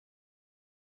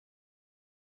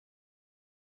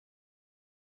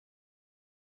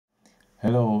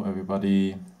Hello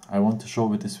everybody, I want to show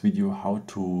with this video how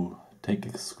to take a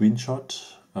screenshot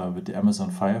with the Amazon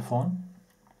Firephone.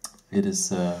 It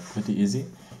is pretty easy.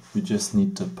 You just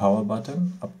need the power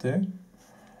button up there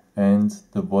and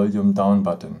the volume down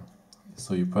button.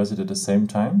 So you press it at the same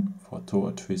time for 2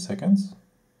 or 3 seconds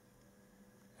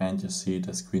and you see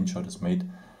the screenshot is made.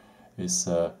 It's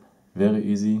very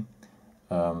easy.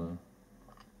 You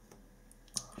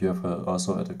have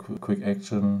also at a quick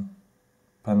action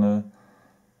panel.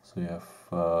 So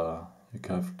you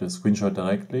can have the screenshot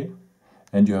directly,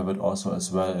 and you have it also as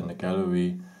well in the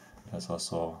gallery. There's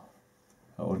also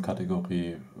a own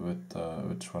category with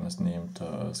which one is named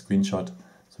screenshot.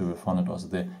 So you will find it also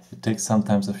there. It takes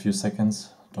sometimes a few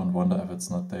seconds. Don't wonder if it's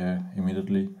not there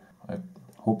immediately. I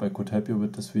hope I could help you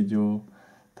with this video.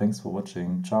 Thanks for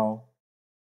watching. Ciao.